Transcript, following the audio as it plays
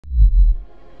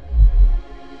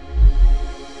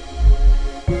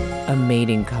A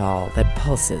mating call that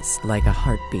pulses like a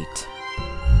heartbeat.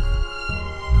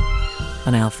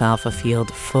 An alfalfa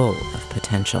field full of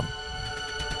potential.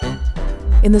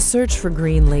 In the search for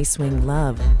green lacewing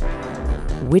love,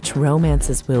 which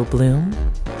romances will bloom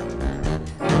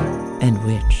and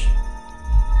which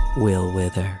will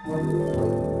wither?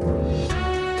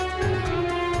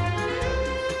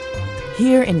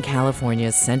 Here in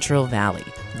California's Central Valley,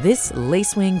 this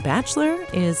lacewing bachelor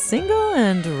is single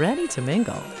and ready to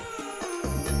mingle.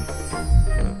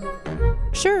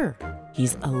 Sure,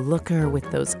 he's a looker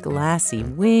with those glassy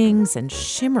wings and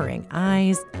shimmering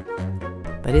eyes,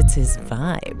 but it's his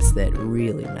vibes that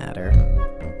really matter,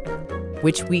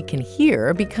 which we can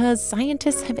hear because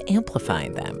scientists have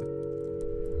amplified them.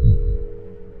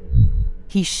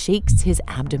 He shakes his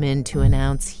abdomen to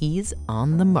announce he's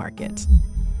on the market.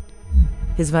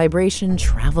 His vibration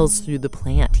travels through the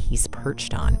plant he's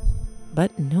perched on,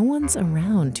 but no one's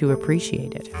around to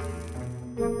appreciate it.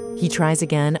 He tries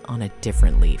again on a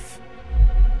different leaf.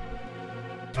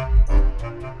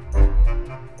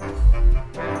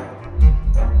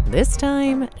 This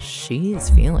time,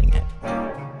 she's feeling it.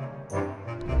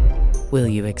 Will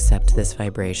you accept this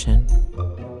vibration?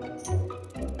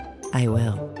 I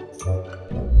will.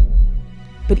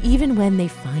 But even when they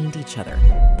find each other,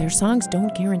 their songs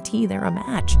don't guarantee they're a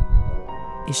match.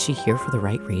 Is she here for the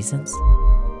right reasons?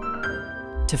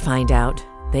 To find out,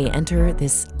 they enter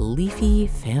this leafy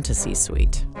fantasy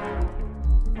suite.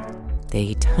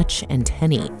 They touch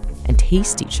antennae and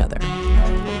taste each other.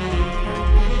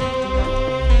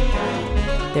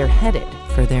 They're headed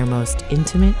for their most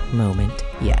intimate moment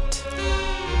yet.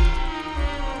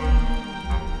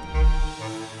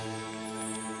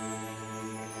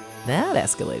 That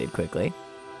escalated quickly.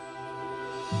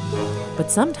 But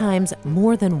sometimes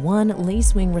more than one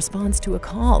lacewing responds to a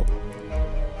call,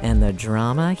 and the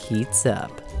drama heats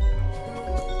up.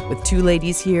 With two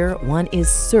ladies here, one is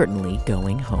certainly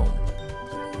going home.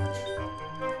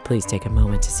 Please take a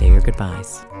moment to say your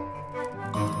goodbyes.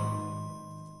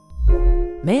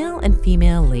 Male and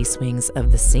female lacewings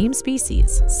of the same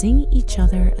species sing each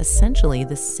other essentially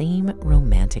the same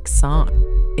romantic song.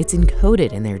 It's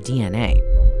encoded in their DNA.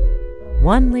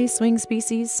 One lacewing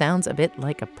species sounds a bit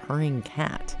like a purring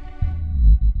cat.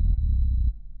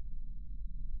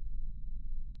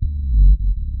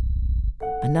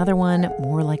 Another one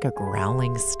more like a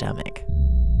growling stomach.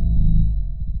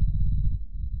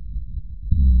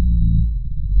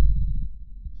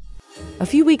 A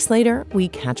few weeks later, we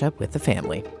catch up with the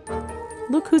family.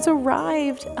 Look who's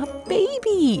arrived, a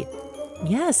baby!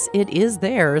 Yes, it is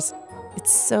theirs.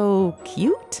 It's so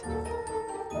cute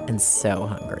and so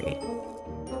hungry.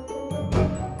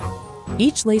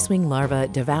 Each lacewing larva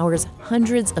devours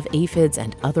hundreds of aphids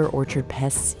and other orchard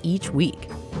pests each week.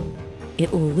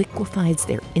 It liquefies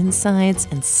their insides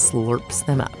and slurps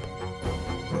them up.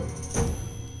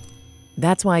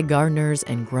 That's why gardeners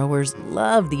and growers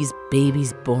love these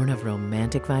babies born of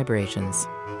romantic vibrations.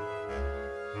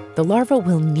 The larva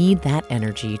will need that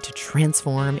energy to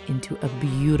transform into a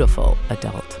beautiful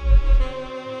adult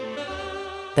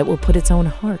that will put its own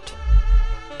heart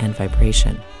and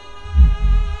vibration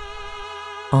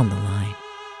on the line.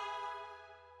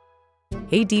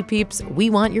 Hey D-Peeps, we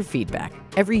want your feedback.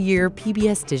 Every year,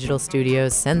 PBS Digital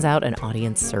Studios sends out an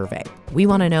audience survey. We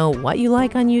want to know what you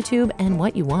like on YouTube and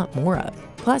what you want more of.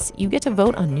 Plus, you get to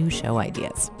vote on new show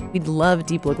ideas. We'd love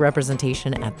deep look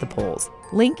representation at the polls.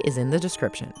 Link is in the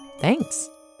description. Thanks.